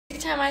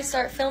time I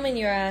start filming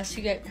your ass,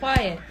 you get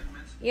quiet.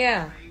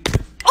 Yeah.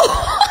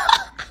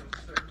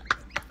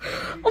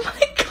 Oh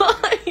my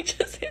god, he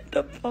just hit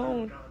the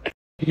phone.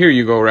 Here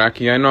you go,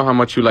 Racky. I know how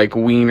much you like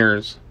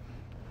wieners.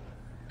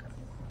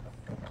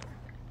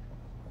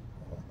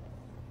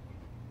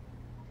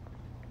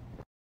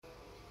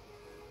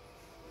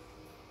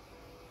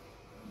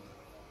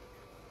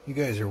 You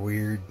guys are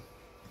weird.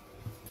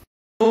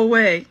 Go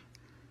away.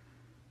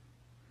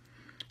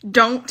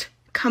 Don't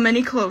come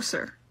any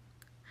closer.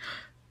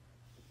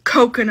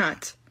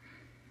 Coconut.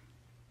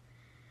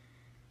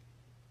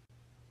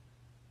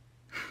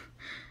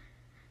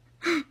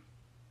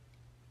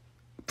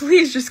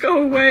 Please just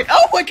go away.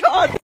 Oh my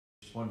god!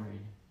 Just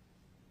wondering,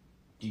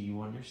 do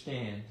you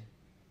understand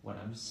what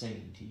I'm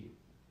saying to you?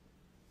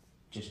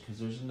 Just because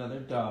there's another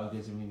dog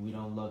doesn't mean we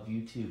don't love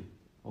you too,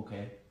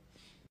 okay?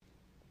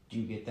 Do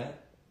you get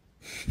that?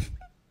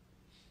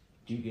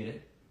 Do you get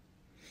it?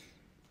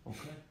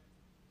 Okay.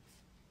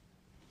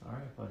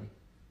 Alright, buddy.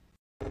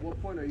 At what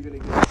point are you gonna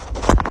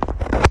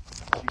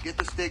get? You get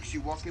the sticks,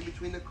 you walk in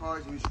between the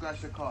cars, and you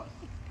scratch the car.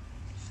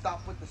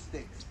 Stop with the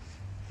sticks.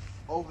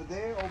 Over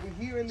there, over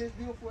here in this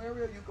beautiful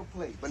area, you can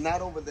play, but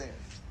not over there.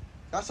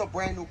 That's a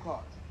brand new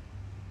car.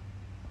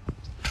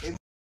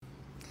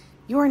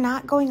 You are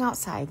not going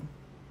outside.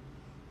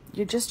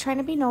 You're just trying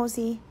to be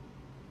nosy.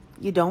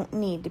 You don't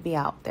need to be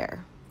out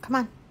there. Come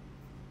on.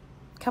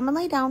 Come and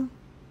lay down.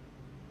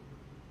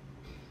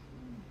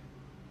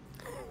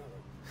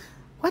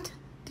 What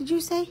did you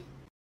say?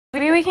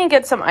 Maybe we can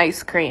get some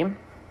ice cream.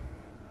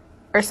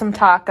 Or some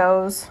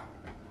tacos.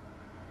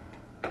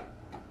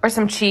 Or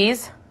some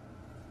cheese.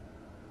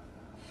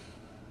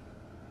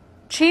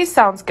 Cheese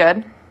sounds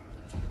good.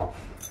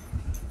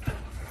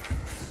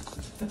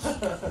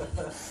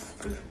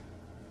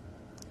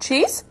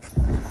 Cheese?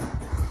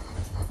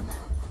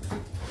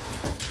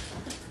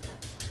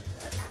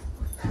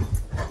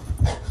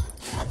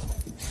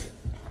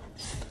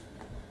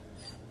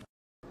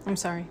 I'm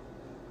sorry.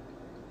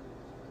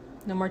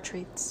 No more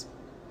treats.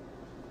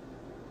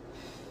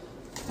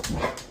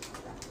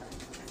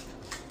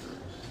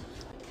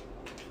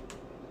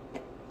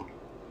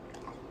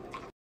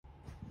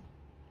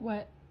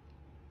 What?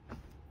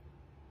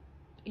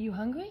 Are you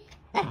hungry?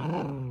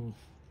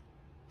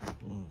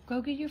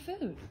 Go get your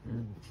food.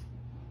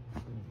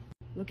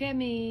 Look at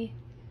me.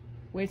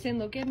 Winston,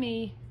 look at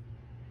me.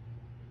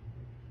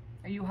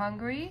 Are you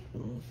hungry?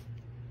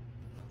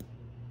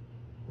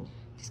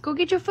 Just go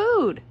get your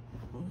food.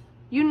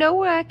 You know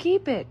where I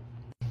keep it.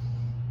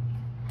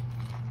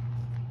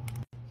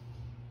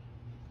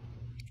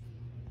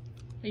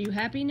 Are you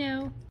happy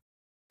now?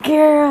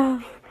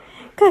 Girl.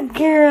 Good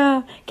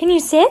girl. Can you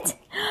sit?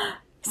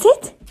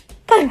 Sit?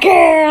 Good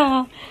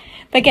girl.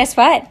 But guess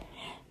what?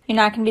 You're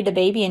not going to be the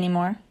baby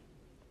anymore.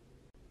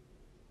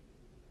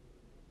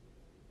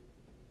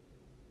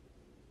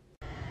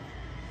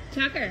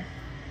 Tucker,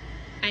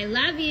 I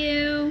love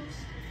you.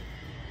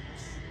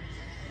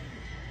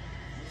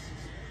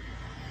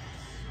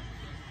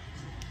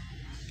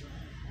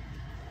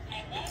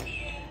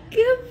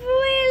 Good boy,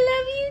 I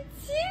love you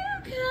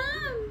too.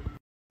 Come.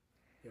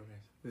 Yo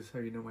guys, this is how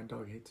you know my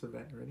dog hates the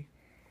vet. Ready?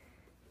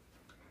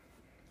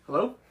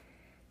 Hello?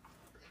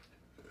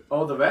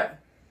 Oh, the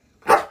vet?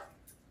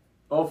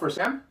 Oh, for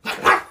Sam?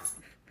 Okay,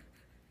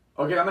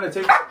 I'm gonna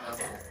take.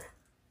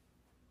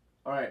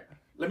 All right,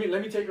 let me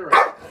take her.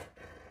 Right.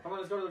 Come on,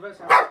 let's go to the vet,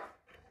 Sam.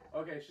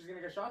 Okay, she's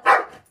gonna get shot.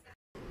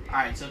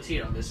 Alright, so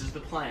Tito, this is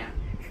the plan.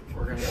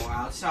 We're gonna go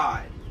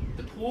outside.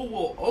 The pool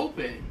will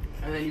open,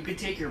 and then you can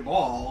take your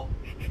ball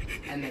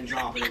and then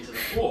drop it into the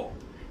pool.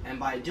 And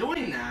by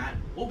doing that,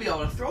 we'll be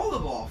able to throw the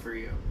ball for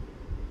you.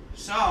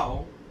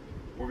 So,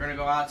 we're gonna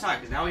go outside,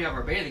 because now we have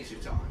our bathing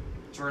suits on.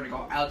 So we're gonna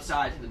go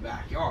outside to the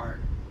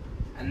backyard,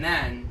 and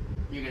then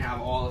you can have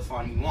all the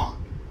fun you want.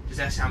 Does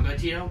that sound good,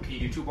 Tito? Can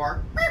you do 2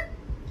 bar?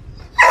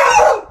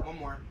 One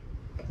more.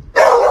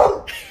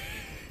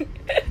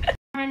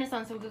 Harness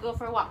on so we could go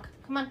for a walk.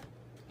 Come on.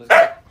 Let's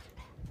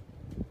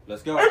go.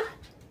 Let's go.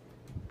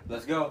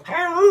 Let's go.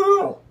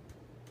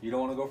 You don't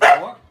want to go for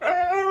a walk?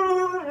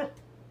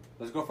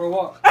 Let's go for a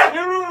walk.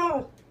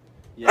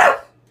 Yes.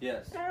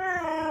 Yes.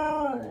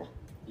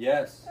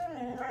 Yes.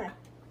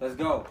 Let's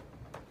go.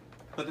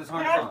 Put this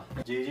harness on.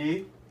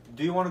 Gigi,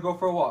 do you want to go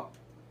for a walk?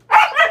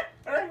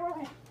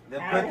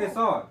 Then put this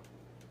on.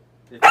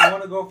 If you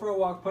want to go for a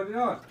walk, put it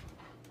on.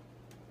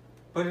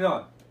 Put it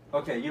on.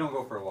 Okay, you don't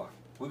go for a walk.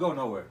 We go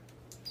nowhere.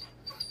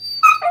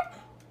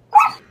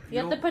 You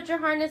have to put your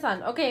harness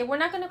on. Okay, we're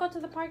not going to go to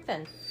the park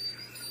then.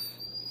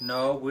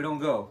 No, we don't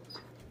go.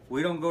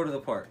 We don't go to the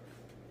park.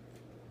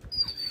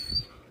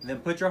 Then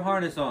put your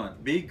harness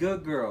on. Be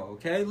good girl,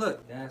 okay?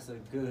 Look. That's a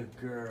good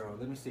girl.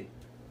 Let me see.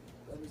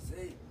 Let me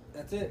see.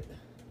 That's it.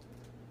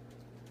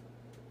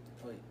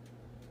 Wait.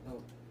 No.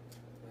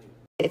 Wait.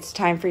 It's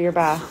time for your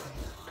bath.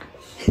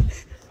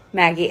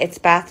 Maggie, it's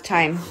bath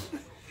time.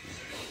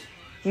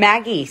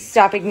 Maggie,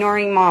 stop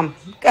ignoring Mom.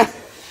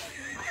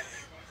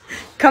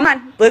 Come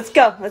on, let's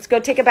go. Let's go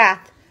take a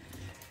bath.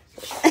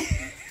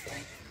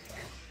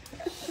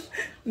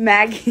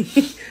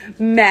 Maggie,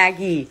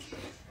 Maggie.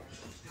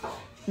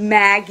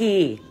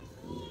 Maggie.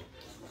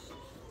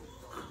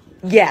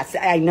 Yes,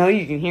 I know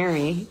you can hear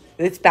me.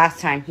 It's bath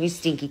time. You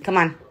stinky. Come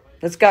on.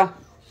 Let's go.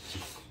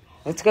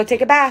 Let's go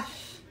take a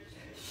bath.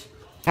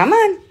 Come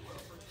on.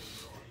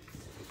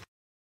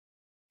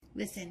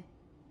 Listen,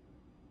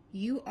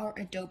 you are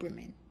a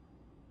Doberman,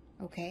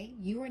 okay?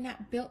 You are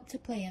not built to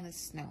play in the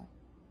snow.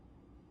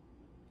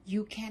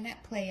 You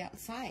cannot play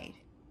outside.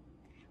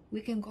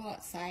 We can go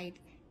outside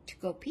to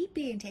go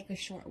pee-pee and take a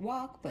short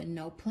walk, but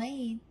no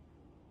playing.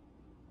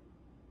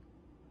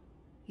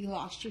 You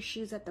lost your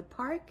shoes at the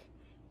park,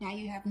 now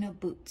you have no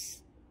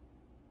boots.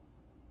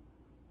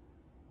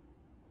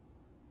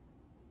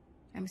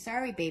 I'm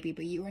sorry, baby,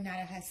 but you are not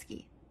a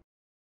husky.